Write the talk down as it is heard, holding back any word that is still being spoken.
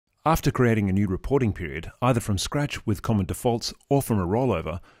After creating a new reporting period, either from scratch with common defaults or from a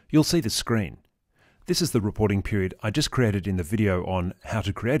rollover, you'll see this screen. This is the reporting period I just created in the video on how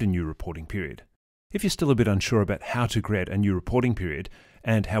to create a new reporting period. If you're still a bit unsure about how to create a new reporting period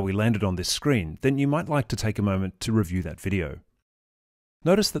and how we landed on this screen, then you might like to take a moment to review that video.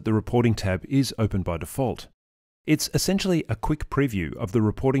 Notice that the reporting tab is open by default. It's essentially a quick preview of the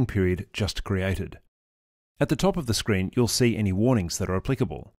reporting period just created. At the top of the screen, you'll see any warnings that are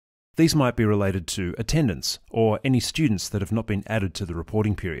applicable. These might be related to attendance or any students that have not been added to the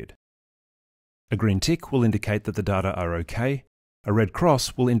reporting period. A green tick will indicate that the data are okay. A red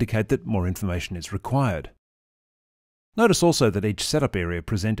cross will indicate that more information is required. Notice also that each setup area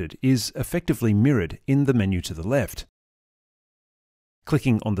presented is effectively mirrored in the menu to the left.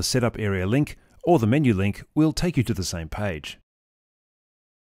 Clicking on the setup area link or the menu link will take you to the same page.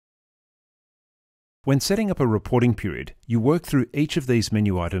 When setting up a reporting period, you work through each of these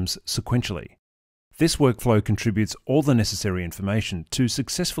menu items sequentially. This workflow contributes all the necessary information to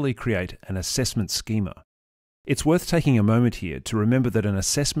successfully create an assessment schema. It's worth taking a moment here to remember that an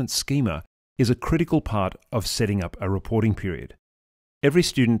assessment schema is a critical part of setting up a reporting period. Every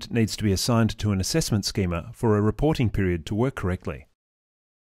student needs to be assigned to an assessment schema for a reporting period to work correctly.